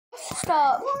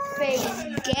up, Big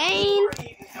Game?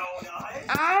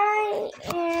 I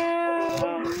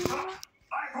am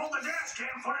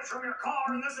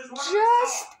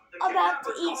just about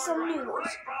to eat some noodles.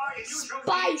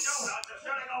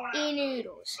 Spicy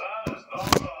noodles.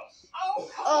 Oh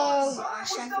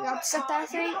gosh, I forgot to set that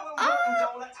thing.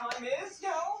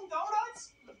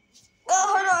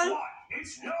 Hold on.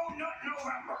 It's No Nut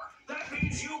November. That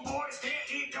means you boys can't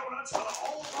eat donuts for the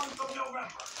whole month of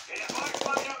November. And if I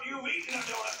find out you've eaten a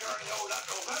donut during No Nut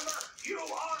November, you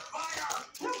are fired.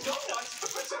 No donuts?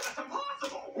 That's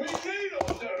impossible. We need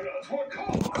all donuts. We're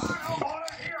cold. I don't want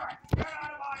to hear it. Get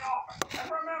out of my office. And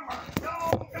remember, no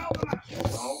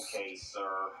donuts. Okay, sir.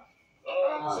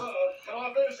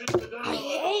 I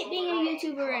hate being a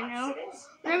YouTuber right now.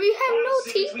 Whenever you have no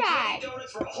tea bag.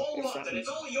 Donuts for a whole month, and it's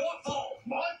all your fault.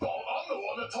 My fault? I'm the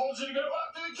one that told you to go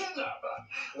after the kidnapper.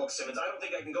 Look, Simmons, I don't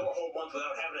think I can go a whole month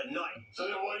without having a nut. So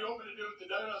then what do you want me to do with the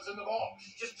donuts in the box?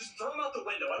 Just throw them out the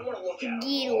window. I don't want to look at them.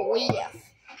 Get away.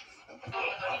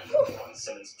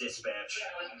 Simmons, dispatch.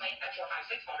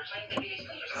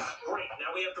 Great, now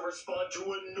we have to respond to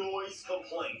a noise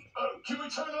complaint. Oh, can we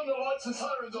turn on the lights and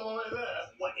sirens all the way there?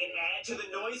 What, and add to the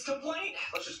noise complaint?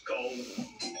 Let's just go.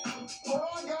 Hold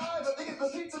on, guys, I think it's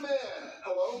the pizza man.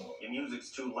 Hello? Your music's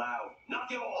too loud.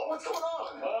 Knock it Oh, off. what's going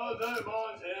on? Don't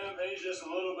mind him. He's just a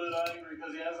little bit angry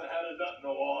because he hasn't had a nut in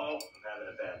a while. I'm having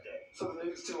a bad day. So the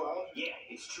music's too loud? Yeah,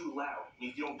 it's too loud.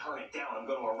 If you don't turn it down, I'm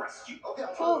going to arrest you. Okay,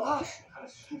 I'll turn Oh it off. gosh. What kind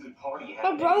of stupid party you My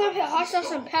have? brother put hot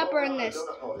sauce and pepper in this.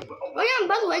 Oh yeah, and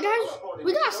by the way, guys,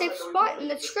 we got a safe spot in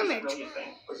the scrimmage.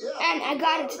 And I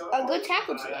got a good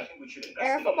tackle today.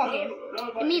 At a football game.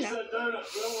 In Nina.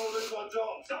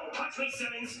 Don't touch me,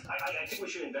 Simmons! I think we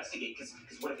should investigate, because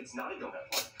what if it's not a donut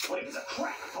party? What if it's a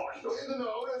crack party?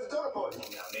 No, it's a donut party.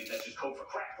 Now, maybe that's just code for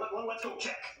crack. Let's go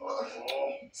check.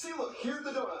 See, look, here's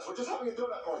the donuts. We're just having a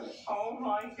donut party. Oh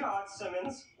my God,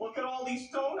 Simmons. Look at all these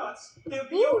donuts. They're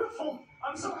beautiful.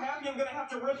 I'm so happy I'm going to have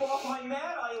to rip off my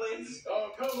mad eyelids.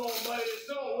 Oh, come on, mate. It's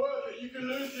not worth it. You can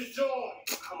lose your job.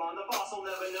 Come on, the boss will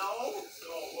never know. It's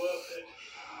not worth it.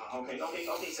 Okay,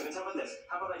 Simmons, how about this?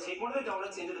 How about I take one of the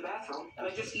donuts into the bathroom and I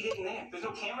just eat it in there? There's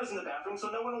no cameras in the bathroom,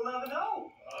 so no one will ever know.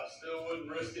 I still wouldn't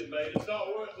risk it, mate. It's not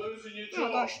worth losing your Oh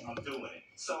job. gosh. I'm doing it.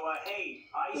 So, hey,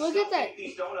 I Look still at that. think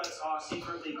these donuts are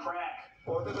secretly crack.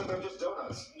 Or they're just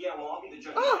donuts. Yeah, well, I'll be the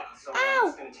judge Oh, of that. So ow. I'm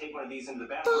just going to take one of these into the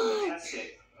bathroom and test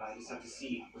it. I just have to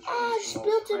see which one Ah, is the spilled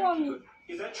most it on cracky.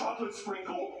 me. Is that chocolate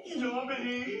sprinkle?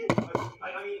 Yummy!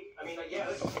 I mean, yeah,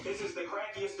 this is the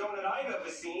crackiest donut I've ever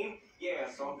seen. Yeah,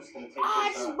 so I'm just gonna take Ah, I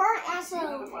this. just burnt Have a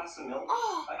myself. glass of milk.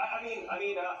 Oh. I mean,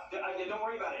 don't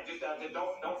worry about it. Just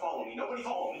don't follow me. Nobody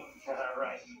follow me. All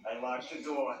right, I locked the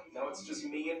door. Now it's just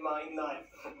me and my nut.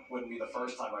 Wouldn't be the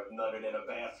first time I've nutted in a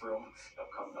bathroom.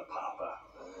 Don't come to Papa.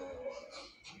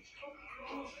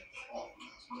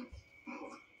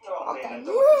 Oh Okay. man,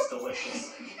 that donut is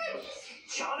delicious.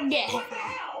 Jonathan, Yeah. what the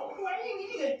hell? Why are you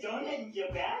eating a donut in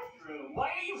your bathroom? Why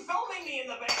are you filming me in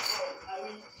the bathroom? I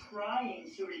was trying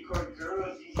to record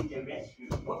girls using the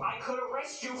restroom. Well, I could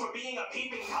arrest you for being a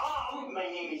peeping Tom. My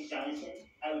name is Jonathan.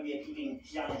 I would be a peeping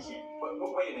Jonathan.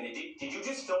 Wait a minute. Did you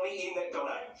just film me eating that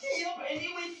donut? Yep, and it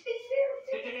was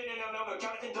No,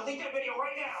 Jonathan, delete that video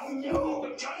right now. No.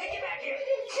 Jonathan, get back here.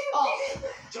 Oh.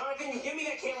 Jonathan, give me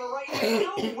that camera right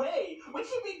now. No way. What's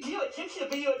the big deal? It's just a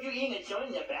video of you eating a donut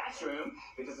in the bathroom.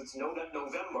 Because it's No Nut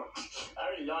November. I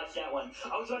already lost that one.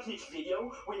 I was watching this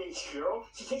video where this girl,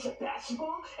 she takes a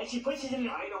basketball and she puts it in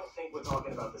her I don't think we're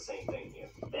talking about the same thing here.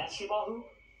 basketball hoop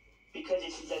because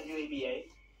it's the WABA.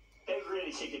 They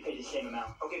really should get paid the same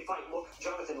amount. Okay, fine. Look,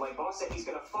 Jonathan, my boss said he's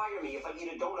going to fire me if I eat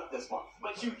a donut this month.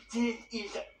 But you did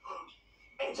eat it.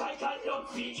 And I got it on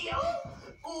video?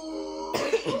 Ooh.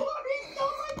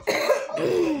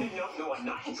 No, I'm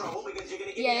not in trouble because you're going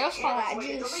to give Yeah, me that's a why chance I so I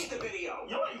can just- delete the video.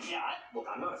 No, I'm not. Look,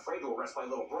 I'm not afraid to arrest my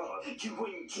little brother. You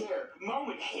wouldn't care. Mom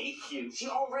would hate you. She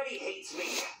already hates me.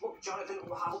 Look, Jonathan,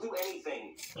 I'll do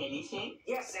anything. Anything?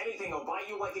 Yes, anything. I'll buy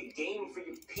you like a game for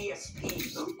your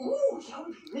PSP. Ooh, that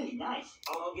would be really nice.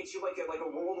 I'll get you like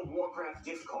a World of Warcraft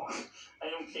gift card. I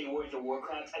don't play World of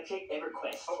Warcraft. I play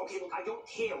EverQuest. Oh, okay, look, I don't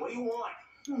care. What do you want?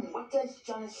 What does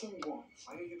Jonathan want?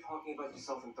 Why are you talking about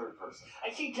yourself in third person?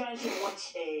 I think Jonathan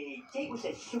wants a date with a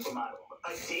supermodel.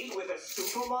 A date with a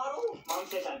supermodel? Mom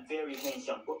says I'm very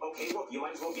handsome. Well, okay, look, you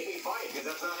might as well get me fired because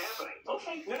that's not happening.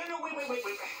 Okay. No, wait.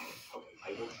 Okay,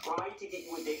 I will try to get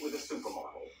you a date with a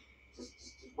supermodel. Just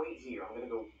wait here. I'm gonna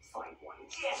go find one.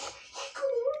 Yes.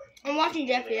 I'm watching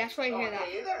Jeffy. That's why I hear that.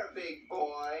 Hey there, big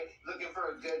boy. Looking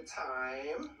for a good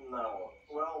time? No.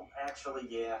 Well, actually,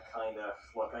 yeah, kinda.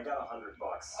 Look, I got $100.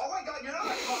 Oh my god, you're not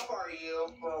a cop, are you?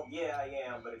 Well, yeah, I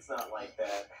am, but it's not like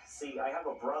that. See, I have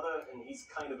a brother, and he's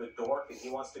kind of a dork, and he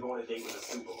wants to go on a date with a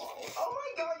supermodel. Oh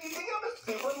my god, you think I'm a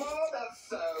supermodel? That's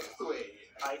so sweet.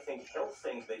 I think he'll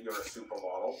think that you're a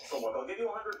supermodel. So look, I'll give you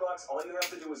 $100. All you have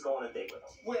to do is go on a date with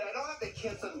him. Wait, I don't have to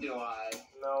kiss him, do I?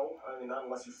 No, I mean, not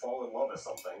unless you fall in love or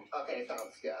something. Okay,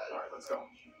 sounds good. All right, let's go.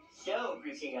 So,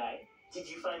 Brucey guy, did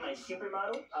you find my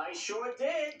supermodel? I sure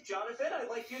did. Jonathan, I'd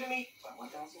like you to meet...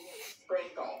 What else is it?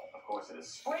 Sprinkle. Of course it is.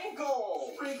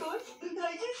 Sprinkle! Sprinkles? Did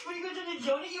I get sprinkles in the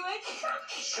donut you ate?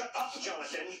 Shut up,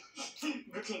 Jonathan.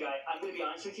 Brucey guy, I'm gonna be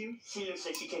honest with you. She looks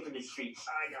like she came from the streets.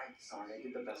 I'm sorry, I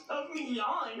did the best. Of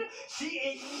Milan, she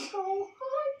is so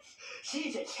hot.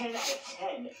 She's a 10 out of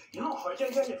 10. You know how hard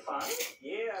they're to find?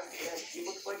 Yeah, she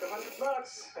looks like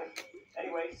 $100.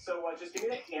 Anyway, so just give me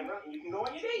that camera and you can go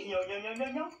on your date.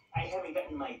 No. I haven't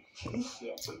gotten my kiss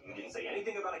yet. But you didn't say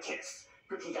anything about a kiss.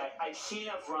 Brucey guy, I've seen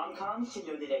enough rom-coms to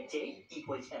know that a date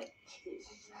equals a kiss.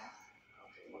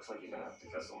 Okay, looks like you're gonna have to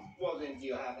kiss him. Well, then do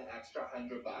you have an extra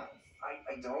 $100?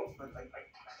 I don't, but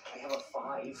I have a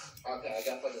 5. Okay, I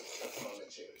guess I'll just kiss him on the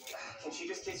cheek. Can she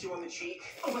just kiss you on the cheek?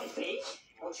 Oh, my face?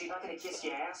 Well, she's not gonna kiss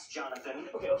your ass, Jonathan.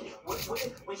 Okay.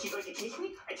 When she goes to kiss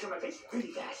me, I turn my face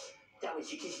really fast. That way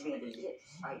she kisses me on the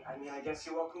lips. I mean, I guess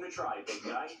you're welcome to try, big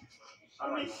guy.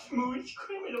 I'm a smooth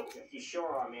criminal. You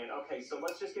sure are, man. Okay, so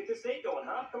let's just get this date going,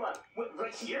 huh? Come on. What,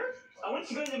 right here? I want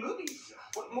to go to the movies.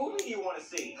 What movie do you want to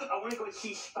see? I want to go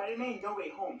see Spider-Man No Way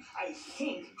Home. I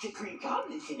think the Green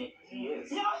Goblin's in it. He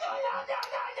is. No!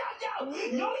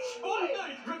 No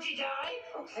spoilers, rookie guy!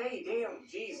 Okay, damn.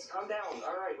 Jeez, calm down.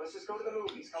 All right, let's just go to the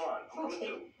movies. Come on.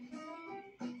 Okay.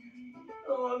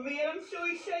 Oh man, I'm so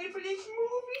excited for this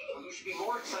movie. You should be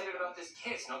more excited about this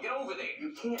kiss. Now get over there.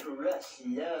 You can't rush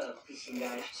love, fishing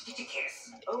guy. Just get your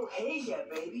kiss. Oh, hey, yeah,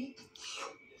 baby.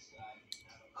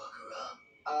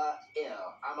 Ew.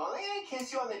 I'm only gonna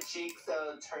kiss you on the cheek,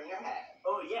 so turn your head.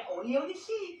 Oh yeah, only on the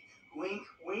cheek. Wink,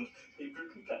 wink. Hey,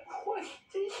 rookie guy. What?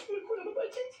 Look what I'm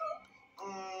about to do.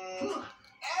 Ew,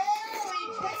 he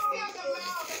kissed me on the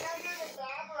mouth. I gotta go to the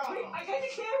bathroom. Wait, I got the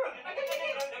camera.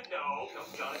 No,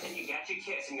 Jonathan, you got your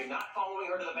kiss, and you're not following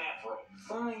her to the bathroom.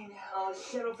 Fine, I'll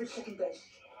settle for second best.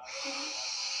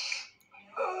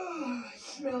 Oh,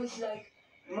 smells like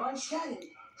Monsanto.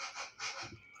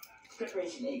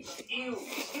 Preparation 8. Ew,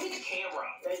 give me the camera.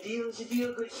 A deal's a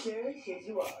deal, good sir. Here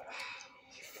you are.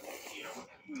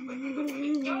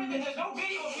 Jonathan, there's no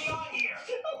video of me on here.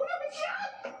 You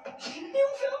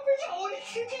fell for the old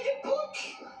shitty book.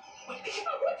 I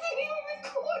wasn't even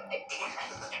recording.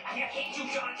 I hate you,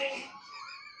 Jonathan.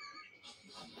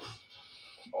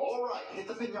 All right, hit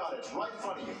the pinata. It's right in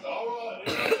front of you. All right,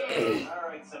 here we go. All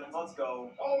right, Simmons, let's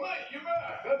go. Oh, mate, you're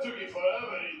back. That took you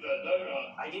forever to eat that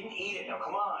donut. I didn't eat it. Now,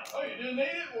 come on. Oh, you didn't eat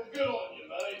it? Well, good on you,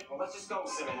 mate. Well, let's just go,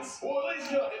 Simmons. Well, at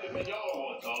least you got hit the pinata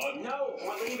one time. No,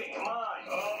 we're leaving. Come on.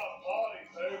 Party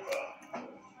pooper.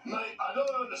 Mate, I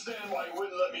don't understand why you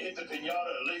wouldn't let me hit the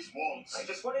pinata at least once. I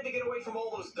just wanted to get away from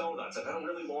all those donuts. I've had a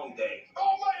really long day.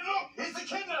 Oh, mate, look! It's the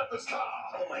kidnapper's car!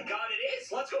 Oh, my God, it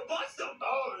is. Let's go bust them.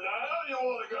 Oh, now you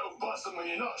want to go bust them when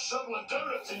you're not shoveling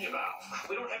donuts in your mouth.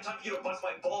 We don't have time for you to bust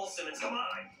my balls, Simmons. Come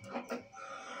on.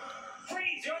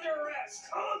 Freeze, you're under arrest.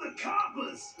 Oh, the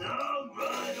coppers! All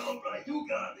right. You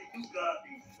got me.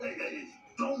 Hey,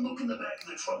 don't look in the back of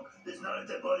the trunk. There's not a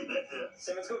dead body back there.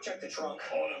 Simmons, go check the trunk.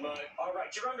 On it, mate. All right,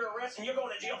 you're under arrest and you're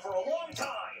going to jail for a long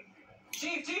time.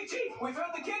 Chief, we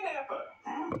found the kidnapper.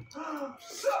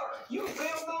 Sir, you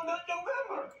failed No Nut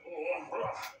November.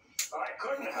 I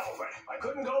couldn't help it. I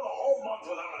couldn't go the whole month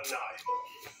without a nut.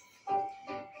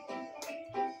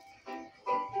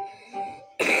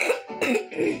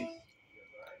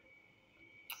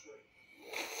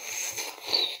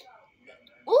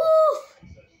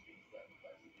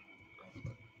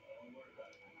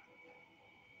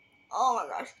 Oh my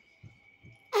gosh.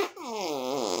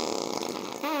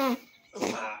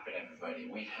 What's happening, everybody?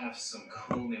 We have some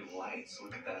cool new lights.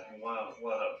 Look at that. Wow,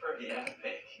 pretty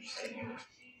epic. Just kidding.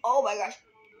 Oh my gosh.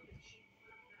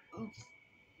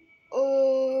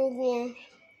 Oh gosh.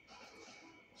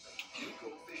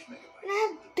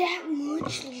 Not that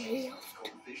much left.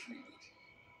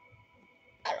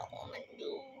 I don't want to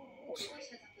do.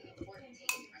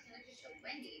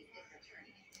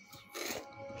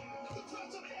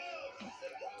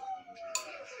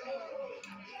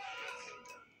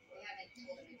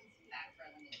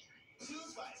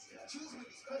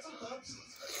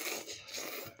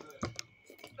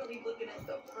 We're looking at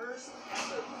the first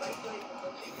ever lightweight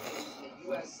Olympic Games in the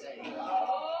USA.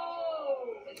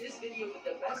 Oh! In this video,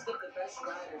 the best of the best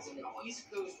riders in the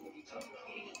East Coast will be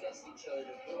competing against each other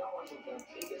to go on with the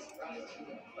biggest prize in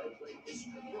a fight like this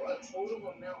for a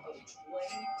total amount of $20,000.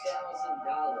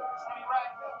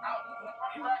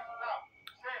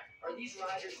 Are these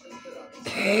riders that put up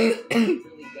really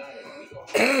got it? We go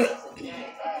home.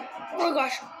 Oh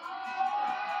gosh.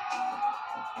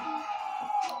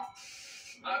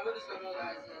 Alright, what is going on,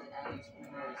 guys? This is Alex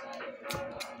from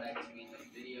welcome back to another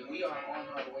video. We are on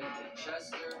our way to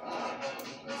Chester.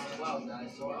 It's 12,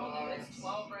 guys. So it's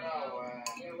 12 right now.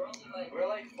 Yeah, we're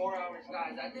like 4 hours,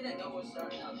 guys. I didn't know it was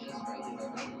starting out this early,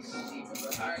 but I was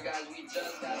sleeping. Alright, guys, we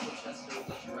just got to Chester. We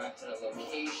just arrived to the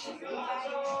location.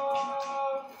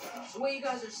 So what you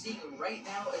guys are seeing right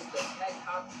now is the peg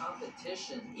hop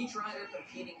competition. Each rider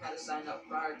competing had to sign up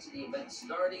prior to the event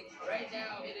starting. Right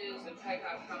now, it is the peg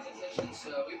hop competition.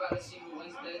 So we about to see who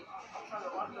wins this.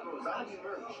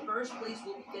 First place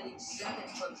will be getting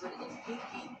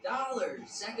 $750.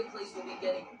 Second place will be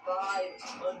getting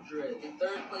 $500. And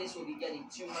third place will be getting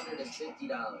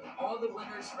 $250. All the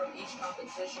winners from each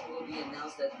competition will be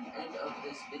announced at the end of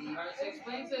this video. Alright, so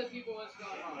explain to the people what's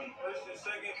going on. First and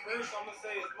second. First, I'm gonna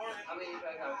say it's Martin. How many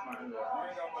peg hops, Martin?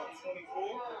 Martin got about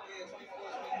 24.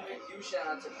 Huge shout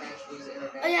out to Crash Blues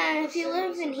Internet. Oh yeah, and if you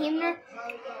live in Heemner,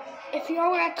 if you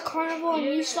were at the carnival and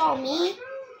you saw me,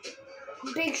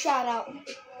 big shout out.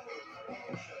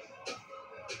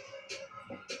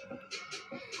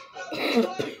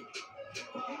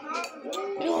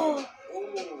 Oh.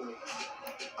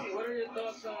 Hey, what are your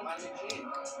thoughts on my new team?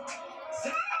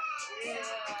 Yeah,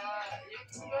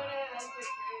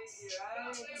 crazy,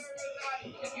 right?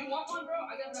 If you want one, bro,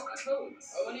 I got a code.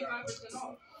 25%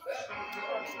 off.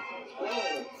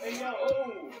 Whoa. Hey, yo. Oh.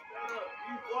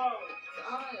 You wild.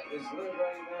 It's lit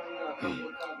right now. We got a couple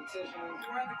of competitions.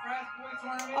 We're at the Crash Boy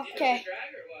tournament. Okay.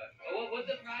 Drag or what? What's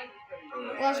the prizes for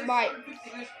you? Let's bite.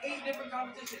 There's 8 different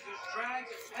competitions. There's drag,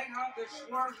 there's peg hop, there's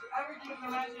swerves, everything you can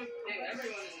imagine. Hey,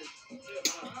 everyone in this too.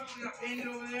 We got Bandit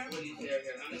over there. What do you say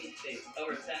here? How many states?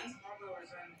 Over 10? Probably over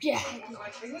 10. Yeah.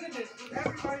 Like, hey, look at this.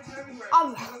 Everybody's everywhere.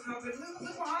 Oh.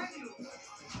 Look behind you.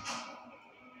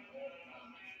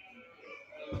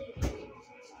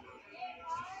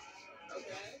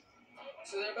 Okay.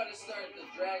 So they're about to start the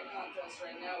drag contest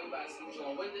right now. We about to see who's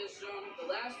gonna win this joint. The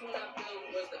last one I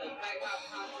filmed was the peg hop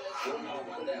contest. Who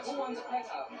won that? Who won the peg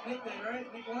hop? Nick then, right?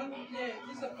 Nick won? Yeah,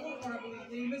 this is the 4th one, I believe.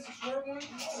 Did he miss the swerve one?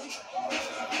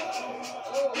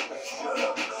 Oh.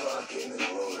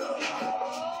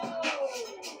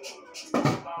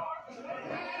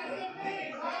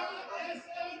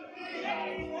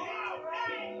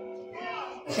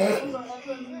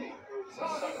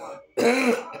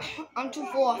 I'm too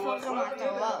full. I feel like I'm gonna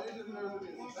throw up. No,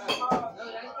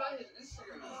 that's probably his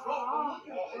Instagram.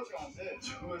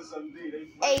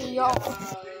 Hey yo.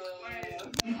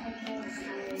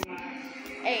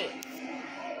 Hey.